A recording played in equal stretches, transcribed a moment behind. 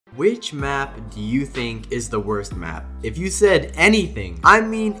Which map do you think is the worst map? If you said anything, I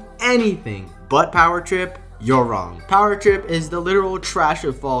mean anything, but Power Trip, you're wrong. Power Trip is the literal trash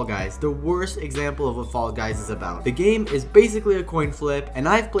of Fall Guys, the worst example of what Fall Guys is about. The game is basically a coin flip, and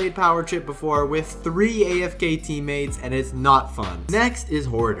I've played Power Trip before with 3 AFK teammates, and it's not fun. Next is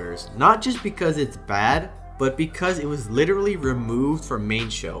Hoarders, not just because it's bad, but because it was literally removed from main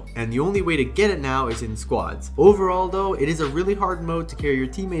show, and the only way to get it now is in squads. Overall though, it is a really hard mode to carry your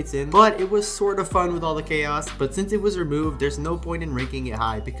teammates in, but it was sort of fun with all the chaos. But since it was removed, there's no point in ranking it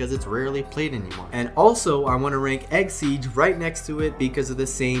high because it's rarely played anymore. And also, I want to rank Egg Siege right next to it because of the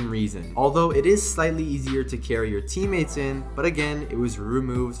same reason. Although it is slightly easier to carry your teammates in, but again, it was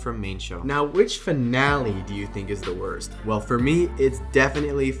removed from main show. Now, which finale do you think is the worst? Well, for me, it's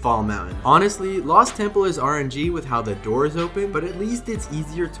definitely Fall Mountain. Honestly, Lost Temple is RNG with how the doors open, but at least it's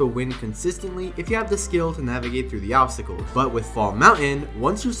easier to win consistently if you have the skill to navigate through the obstacles. But with Fall Mountain,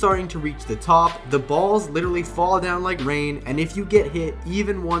 once you're starting to reach the top, the balls literally fall down like rain, and if you get hit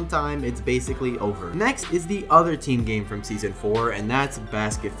even one time, it's basically over. Next is the other team game from Season 4, and that's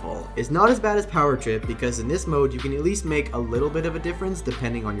Basketball. It's not as bad as Power Trip because in this mode, you can at least make a little bit of a difference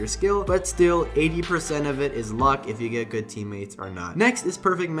depending on your skill, but still 80% of it is luck if you get good teammates or not. Next is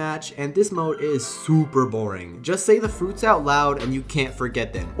Perfect Match, and this mode is super boring. Just say the fruits out loud and you can't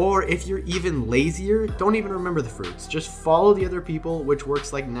forget them. Or if you're even lazier, don't even remember the fruits. Just follow the other people, which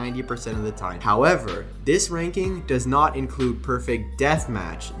works like 90% of the time. However, this ranking does not include Perfect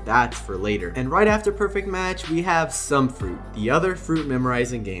Deathmatch. That's for later. And right after Perfect Match, we have Some Fruit, the other fruit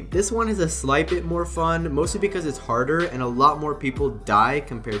memorizing game. This one is a slight bit more fun, mostly because it's harder and a lot more people die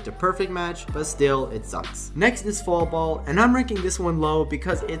compared to Perfect Match, but still, it sucks. Next is Fall Ball, and I'm ranking this one low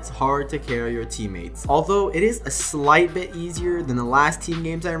because it's hard to carry your teammates. Although it is a slight bit easier than the last team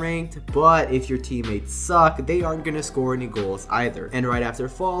games I ranked, but if your teammates suck, they aren't gonna score any goals either. And right after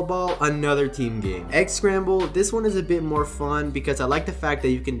Fall Ball, another team game. Egg Scramble, this one is a bit more fun because I like the fact that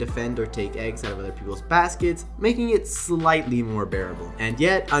you can defend or take eggs out of other people's baskets, making it slightly more bearable. And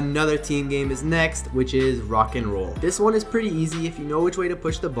yet another team game is next, which is Rock and Roll. This one is pretty easy if you know which way to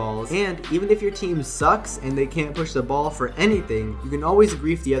push the balls, and even if your team sucks and they can't push the ball for anything, you can always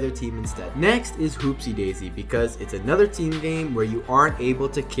grief the other team instead. Next is Hoopsie Daisy because it's another team game where you aren't able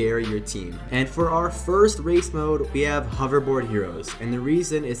to carry your team. And for our first race mode, we have Hoverboard Heroes, and the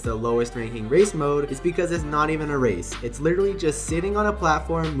reason it's the lowest ranking race mode is because it's not even a race. It's literally just sitting on a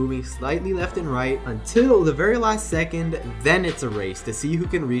platform moving slightly left and right until the very last second, then it's a race to see who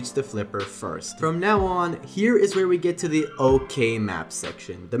can reach the flipper first. From now on, here is where we get to the okay maps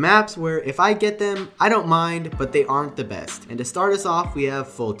section. The maps where if I get them, I don't mind, but they aren't the best. And to start us off, we have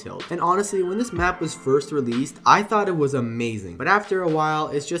Full Tilt. And honestly, when this map was first released, I thought it was amazing, but after a while,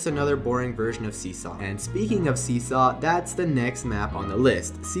 it's just another boring version of Seesaw. And speaking of Seesaw, that's the next map on the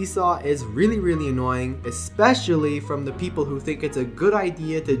list. Seesaw is really annoying, especially from the people who think it's a good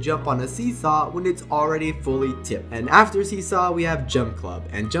idea to jump on a seesaw when it's already fully tipped. And after Seesaw, we have Jump Club,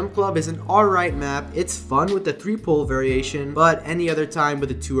 and Jump Club is an alright map. It's fun with the 3-pole variation, but any other time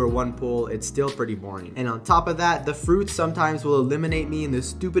with a 2 or 1 pole, it's still pretty boring. And on top of that, the fruits sometimes will eliminate me in the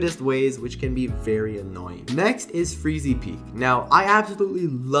stupidest ways, which can be very annoying. Next is Freezy Peak. Now, I absolutely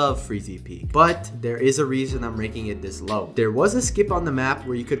love Freezy Peak, but there is a reason I'm ranking it this low. There was a skip on the map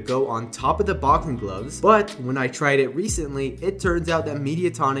where you could go on top of the boxing gloves, but when I tried it recently, it turns out that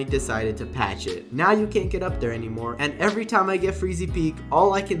Mediatonic decided to patch it. Now you can't get up there anymore, and every time I get Freezy Peak,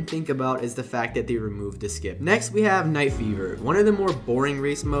 all I can think about is the fact that they removed the skip. Next, we have Night Fever, one of the more boring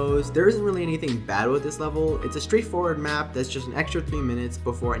race modes. There isn't really anything bad with this level. It's a straightforward map that's just an extra 3 minutes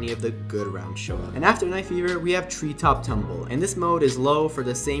before any of the good rounds show up. And after Night Fever, we have Treetop Tumble, and this mode is low for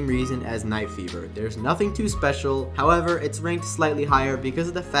the same reason as Night Fever. There's nothing too special, however, it's ranked slightly higher because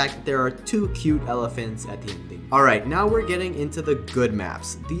of the fact that there are 2 cute elephants at the ending. Alright, now we're getting into the good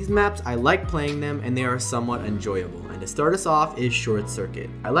maps. These maps, I like playing them and they are somewhat enjoyable. And to start us off is Short Circuit.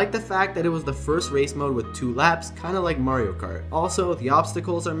 I like the fact that it was the first race mode with 2 laps, kind of like Mario Kart. Also, the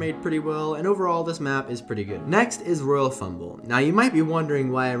obstacles are made pretty well, and overall this map is pretty good. Next is Royal Fumble. Now you might be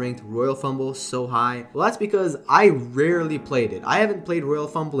wondering why I ranked Royal Fumble so high. Well, that's because I rarely played it. I haven't played Royal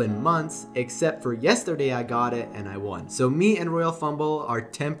Fumble in months, except for yesterday I got it and I won. So me and Royal Fumble are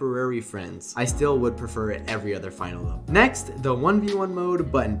temporary friends. I still would prefer it every other final though. Next, the 1v1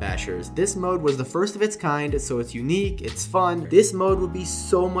 mode, Button Bashers. This mode was the first of its kind, so it's unique unique, it's fun. This mode would be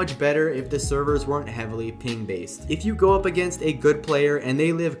so much better if the servers weren't heavily ping based. If you go up against a good player and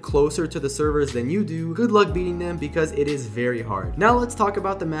they live closer to the servers than you do, good luck beating them because it is very hard. Now let's talk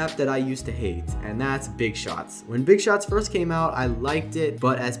about the map that I used to hate, and that's Big Shots. When Big Shots first came out, I liked it,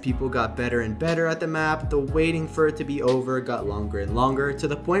 but as people got better and better at the map, the waiting for it to be over got longer and longer, to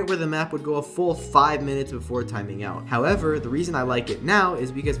the point where the map would go a full 5 minutes before timing out. However, the reason I like it now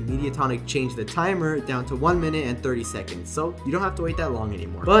is because Mediatonic changed the timer down to 1 minute and 30 seconds, so you don't have to wait that long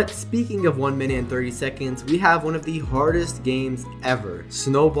anymore. But speaking of 1 minute and 30 seconds, we have one of the hardest games ever,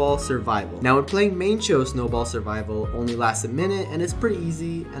 Snowball Survival. Now when playing main show Snowball Survival only lasts a minute and it's pretty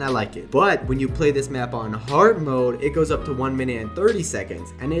easy and I like it. But when you play this map on hard mode, it goes up to 1 minute and 30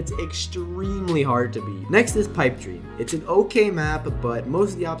 seconds and it's extremely hard to beat. Next is Pipe Dream. It's an okay map, but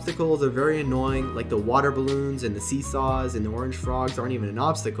most of the obstacles are very annoying, like the water balloons and the seesaws and the orange frogs aren't even an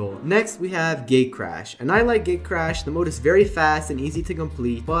obstacle. Next we have Gate Crash, and I like Gate Crash. The mode is very fast and easy to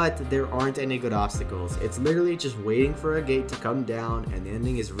complete, but there aren't any good obstacles. It's literally just waiting for a gate to come down, and the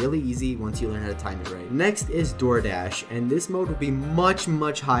ending is really easy once you learn how to time it right. Next is DoorDash, and this mode would be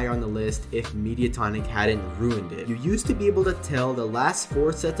much higher on the list if Mediatonic hadn't ruined it. You used to be able to tell the last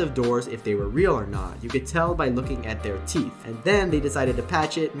 4 sets of doors if they were real or not. You could tell by looking at their teeth, and then they decided to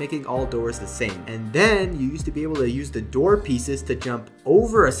patch it, making all doors the same. And then you used to be able to use the door pieces to jump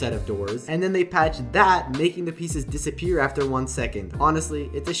over a set of doors, and then they patched that, making the pieces disappear after 1 second. Honestly,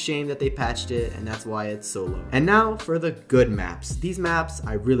 it's a shame that they patched it, and that's why it's so low. And now for the good maps. These maps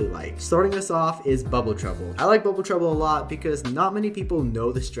I really like. Starting us off is Bubble Trouble. I like Bubble Trouble a lot because not many people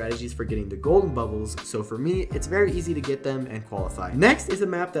know the strategies for getting the golden bubbles, so for me, it's very easy to get them and qualify. Next is a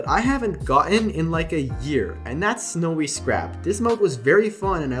map that I haven't gotten in like a year, and that's Snowy Scrap. This mode was very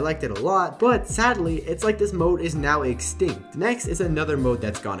fun and I liked it a lot, but sadly, it's like this mode is now extinct. Next is another mode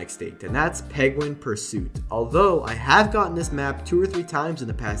that's gone extinct, and that's Penguin Pursuit. Although I have gotten this map 2 or 3 times in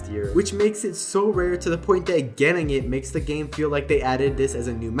the past year, which makes it so rare to the point that getting it makes the game feel like they added this as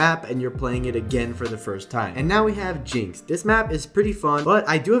a new map and you're playing it again for the first time. And now we have Jinx. This map is pretty fun, but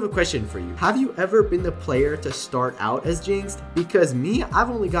I do have a question for you. Have you ever been the player to start out as Jinxed? Because me, I've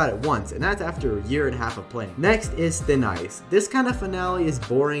only got it once, and that's after a year and a half of playing. Next is Thin Ice. This kind of finale is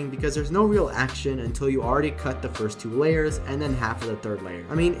boring because there's no real action until you already cut the first 2 layers and then half of the 3rd layer.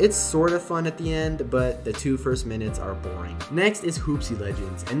 I mean, it's sort of fun at the end, but the 2 first minutes are boring. Next is Hoopsie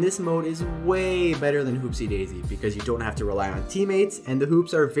Legends, and this mode is way better than Hoopsie Daisy because you don't have to rely on teammates and the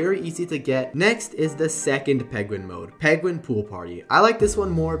hoops are very easy to get. Next is the second Penguin mode, Penguin Pool Party. I like this one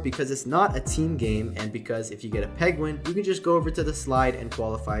more because it's not a team game, and because if you get a Penguin, you can just go over to the slide and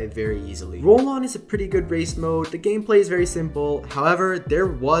qualify very easily. Roll On is a pretty good race mode. The gameplay is very simple. However, there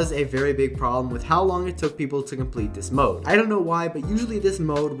was a very big problem with how long it took people to complete this mode. I don't know why, but usually this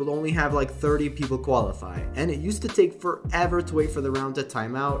mode will only have like 30 people qualify, and it used to take forever to wait for the round to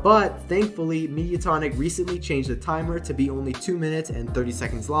time out, but thankfully Mediatonic recently changed the timer to be only 2 minutes and 30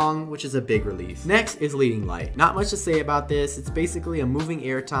 seconds long, which is a big relief. Next is Leading Light. Not much to say about this. It's basically a moving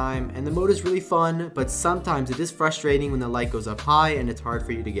airtime, and the mode is really fun, but sometimes it is frustrating when the light goes up high and it's hard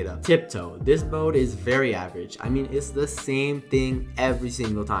for you to get up. Tiptoe. This mode is very average. I mean, it's the same thing every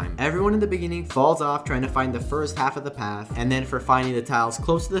single time. Everyone in the beginning falls off trying to find the first half of the path, and then for finding the tiles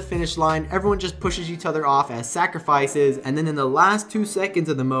close to the finish line, everyone just pushes each other off as sacrifices, and then in the last 2 seconds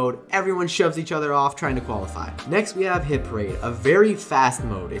of the mode, everyone shoves each other off trying to qualify. Next we have Hit Parade, a very fast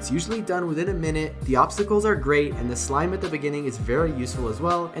mode. It's usually done within a minute, the obstacles are great, and the slime at the beginning is very useful as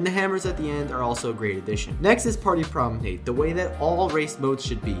well, and the hammers at the end are also a great addition. Next is Party Promenade, the way that all race modes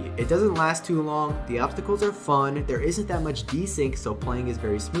should be. It doesn't last too long, the obstacles are fun, there isn't that much desync, so playing is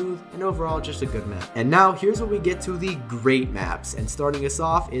very smooth, and overall just a good map. And now here's where we get to the great maps, and starting us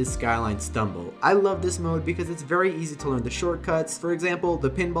off is Skyline Stumble. I love this mode because it's very easy to learn the shortcuts. For example, the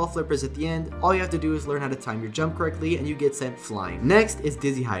pinball flippers at the end, all you have to do is learn how to time your jump correctly and you get sent flying. Next is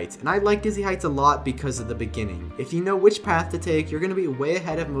Dizzy Heights, and I like Dizzy Heights a lot because of the beginning. If you know which path to take, you're going to be way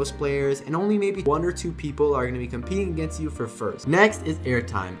ahead of most players, and only maybe 1 or 2 people are going to be competing against you for first. Next is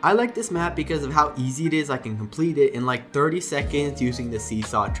Airtime. I like this map because of how easy it is. I can complete it in like 30 seconds using the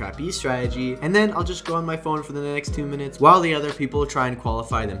seesaw trapeze strategy, and then I'll just go on my phone for the next 2 minutes while the other people try and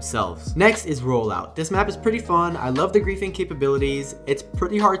qualify themselves. Next is Rollout. This map is pretty fun. I love the griefing capabilities. It's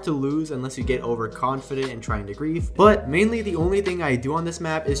pretty hard to lose unless you get overconfident in trying to grief, but mainly the only thing I do on this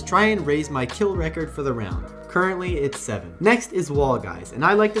map is try and raise my kill record for the round. Currently, it's 7. Next is Wall Guys, and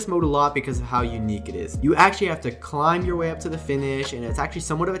I like this mode a lot because of how unique it is. You actually have to climb your way up to the finish, and it's actually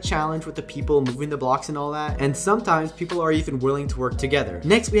somewhat of a challenge with the people moving the blocks and all that, and sometimes people are even willing to work together.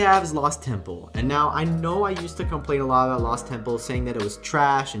 Next we have is Lost Temple, and now I know I used to complain a lot about Lost Temple, saying that it was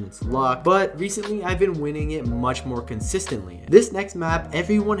trash and it's luck, but recently I've been winning it much more consistently. This next map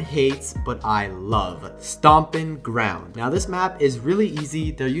everyone hates, but I love, Stompin' Ground. Now this map is really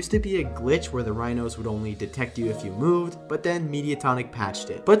easy. There used to be a glitch where the rhinos would only detect you if you moved, but then Mediatonic patched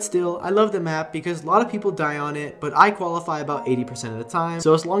it. But still, I love the map because a lot of people die on it, but I qualify about 80% of the time,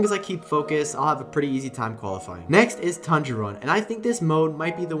 so as long as I keep focused, I'll have a pretty easy time qualifying. Next is Tundra Run, and I think this mode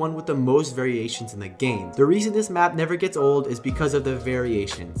might be the one with the most variations in the game. The reason this map never gets old is because of the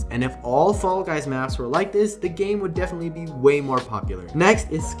variations, and if all Fall Guys maps were like this, the game would definitely be way more popular. Next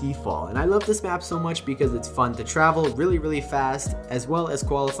is Ski Fall, and I love this map so much because it's fun to travel really fast, as well as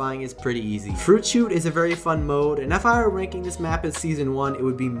qualifying is pretty easy. Fruit Shoot is a very fun mode, and if I were ranking this map in season 1, it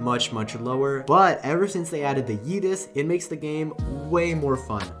would be much lower, but ever since they added the Yeetus, it makes the game way more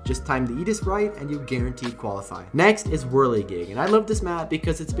fun. Just time the Yeetus right and you guaranteed qualify. Next is Whirligig, and I love this map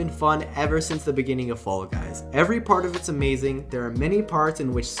because it's been fun ever since the beginning of Fall Guys. Every part of it's amazing. There are many parts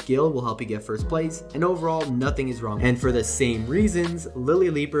in which skill will help you get first place, and overall nothing is wrong. And for the same reasons, Lily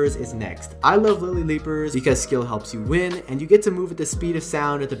Leapers is next. I love Lily Leapers because skill helps you win, and you get to move at the speed of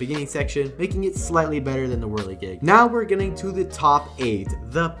sound at the beginning section, making it slightly better than the Whirligig. Now we're getting to the top 8,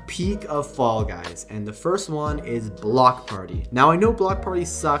 the peak of Fall Guys, and the first one is Block Party. Now I know Block Party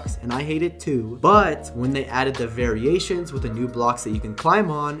sucks and I hate it too, but when they added the variations with the new blocks that you can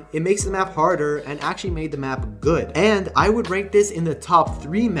climb on, it makes the map harder and actually made the map good. And I would rank this in the top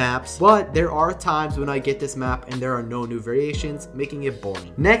 3 maps, but there are times when I get this map and there are no new variations, making it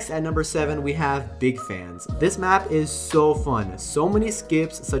boring. Next at number 7 we have Big Fans. This map is so fun. So many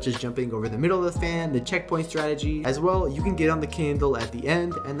skips such as jumping over the middle of the fan, the checkpoint strategy, as well you can get on the candle at the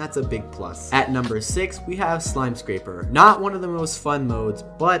end, and that's a big plus. At number 6 we have Slime Scraper. Not one of the most fun modes,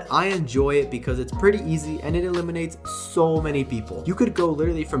 but I enjoy it because it's pretty easy and it eliminates so many people. You could go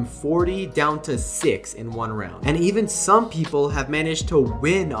literally from 40 down to 6 in one round, and even some people have managed to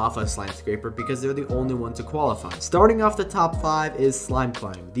win off of Slime Scraper because they're the only one to qualify. Starting off the top 5 is Slime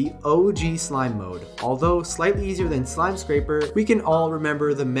Climb, the OG slime mode. Although slightly easier than Slime Scraper, we can all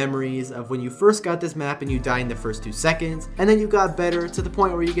remember the memories of when you first got this map and you died in the first 2 seconds, and then you got better to the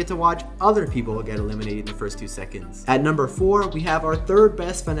point where you get to watch other people get eliminated in the first 2 seconds. At number 4 we have our third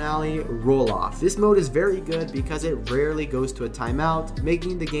best finale, Roll Off. This mode is very good because it rarely goes to a timeout,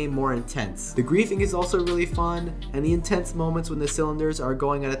 making the game more intense. The griefing is also really fun, and the intense moments when the cylinders are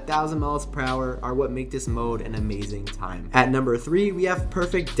going at 1,000 miles per hour are what make this mode an amazing time. At number 3 we have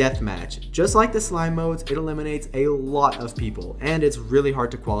Perfect Deathmatch. Just like the slime modes, it eliminates a lot of people and it's really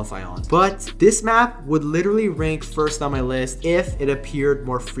hard to qualify on. But this map would literally rank first on my list if it appeared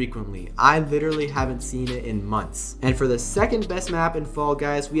more frequently. I literally haven't seen it in months. And for the second best map in Fall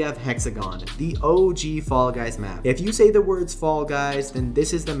Guys, we have Hexagon, the OG Fall Guys map. If you say the words Fall Guys, then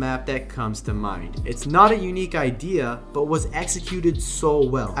this is the map that comes to mind. It's not a unique idea, but was executed so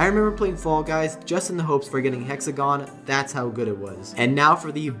well. I remember playing Fall Guys just in the hopes for getting Hexagon. That's how good it was. And now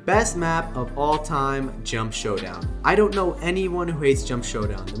for the best map of all time, Jump Showdown. I don't know anyone who hates Jump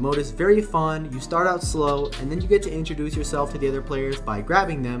Showdown. The mode is very fun. You start out slow and then you get to introduce yourself to the other players by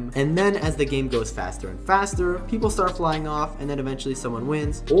grabbing them, and then as the game goes faster and faster, people start flying off and then eventually someone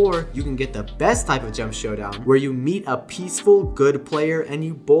wins. Or you can get the best type of Jump Showdown where you meet a peaceful good player and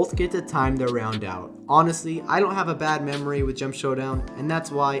you both get to time their round out. Honestly, I don't have a bad memory with Jump Showdown, and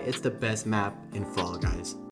that's why it's the best map in Fall Guys.